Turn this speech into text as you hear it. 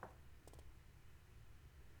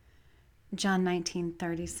John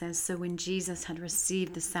 19:30 says, "So when Jesus had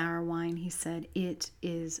received the sour wine, he said, 'It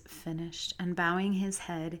is finished.' And bowing his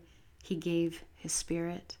head, he gave his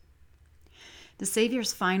spirit." The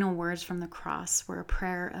Savior's final words from the cross were a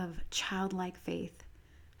prayer of childlike faith.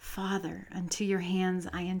 "Father, unto your hands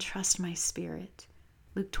I entrust my spirit."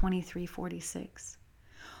 Luke 23:46.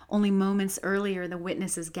 Only moments earlier, the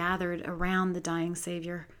witnesses gathered around the dying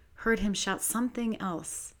Savior heard him shout something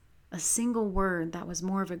else, a single word that was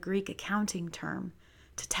more of a Greek accounting term,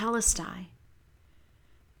 tetelestai.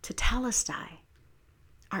 Tetelestai.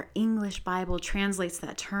 Our English Bible translates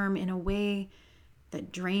that term in a way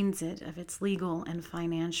that drains it of its legal and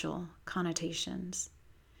financial connotations.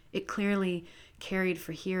 It clearly carried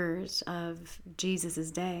for hearers of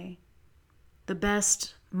Jesus' day. The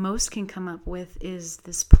best most can come up with is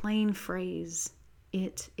this plain phrase,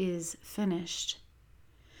 "It is finished."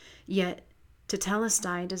 Yet,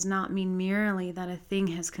 tetelestai does not mean merely that a thing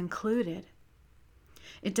has concluded.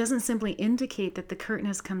 It doesn't simply indicate that the curtain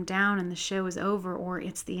has come down and the show is over or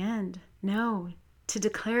it's the end. No, to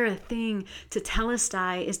declare a thing,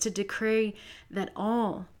 tetelestai, is to decree that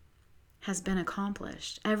all has been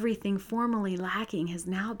accomplished. Everything formerly lacking has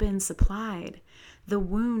now been supplied. The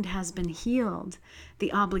wound has been healed.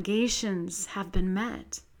 The obligations have been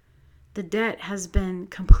met. The debt has been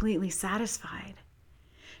completely satisfied.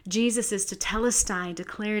 Jesus' tetelestai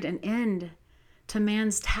declared an end to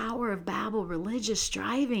man's Tower of Babel religious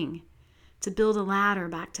striving to build a ladder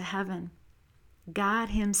back to heaven. God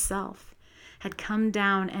himself had come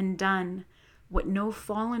down and done what no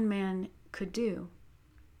fallen man could do.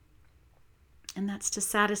 And that's to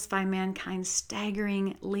satisfy mankind's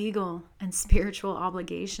staggering legal and spiritual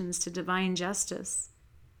obligations to divine justice.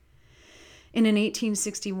 In an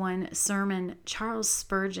 1861 sermon, Charles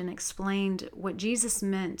Spurgeon explained what Jesus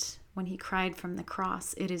meant when he cried from the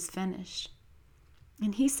cross, "It is finished."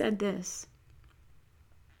 And he said this: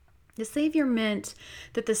 the Savior meant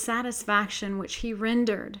that the satisfaction which he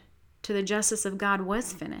rendered to the justice of God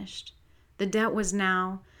was finished. The debt was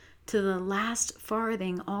now, to the last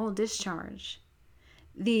farthing, all discharged.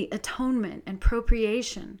 The atonement and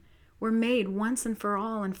propitiation were made once and for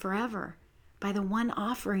all and forever by the one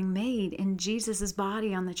offering made in Jesus'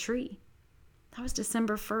 body on the tree. That was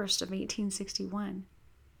December 1st of 1861.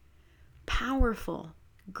 Powerful,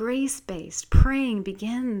 grace-based praying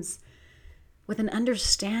begins with an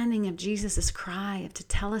understanding of Jesus' cry of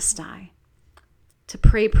tetelestai. To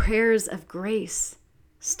pray prayers of grace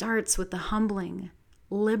starts with the humbling,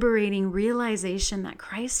 liberating realization that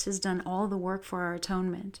Christ has done all the work for our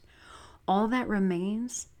atonement. All that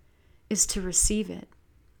remains is to receive it.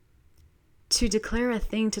 To declare a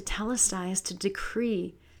thing, tetelestai, is to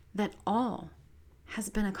decree that all has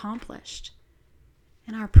been accomplished.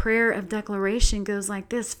 And our prayer of declaration goes like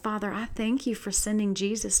this: Father, I thank you for sending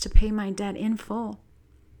Jesus to pay my debt in full.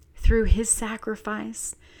 Through his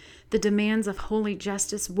sacrifice, the demands of holy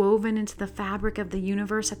justice woven into the fabric of the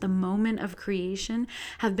universe at the moment of creation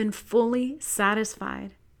have been fully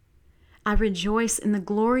satisfied. I rejoice in the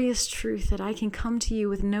glorious truth that I can come to you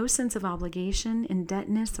with no sense of obligation,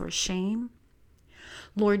 indebtedness, or shame.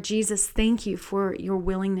 Lord Jesus, thank you for your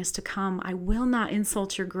willingness to come. I will not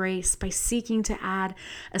insult your grace by seeking to add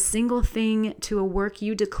a single thing to a work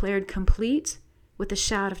you declared complete with a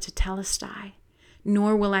shout of tetelestai.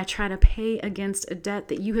 Nor will I try to pay against a debt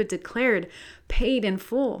that you had declared paid in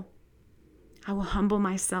full. I will humble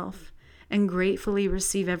myself and gratefully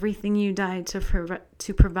receive everything you died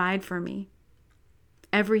to provide for me.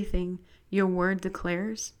 Everything your word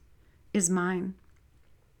declares is mine.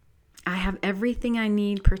 I have everything I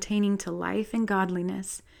need pertaining to life and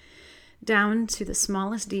godliness, down to the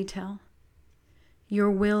smallest detail. Your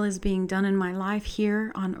will is being done in my life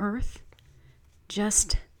here on earth,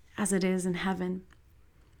 just as it is in heaven.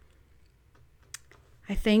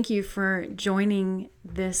 I thank you for joining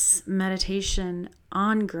this meditation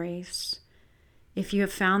on grace. If you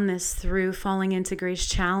have found this through Falling into Grace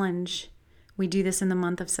Challenge, we do this in the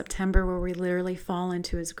month of September where we literally fall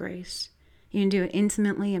into his grace. You can do it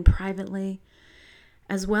intimately and privately,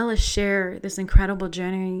 as well as share this incredible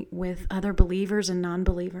journey with other believers and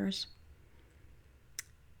non-believers.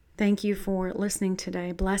 Thank you for listening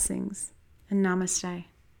today. Blessings and namaste.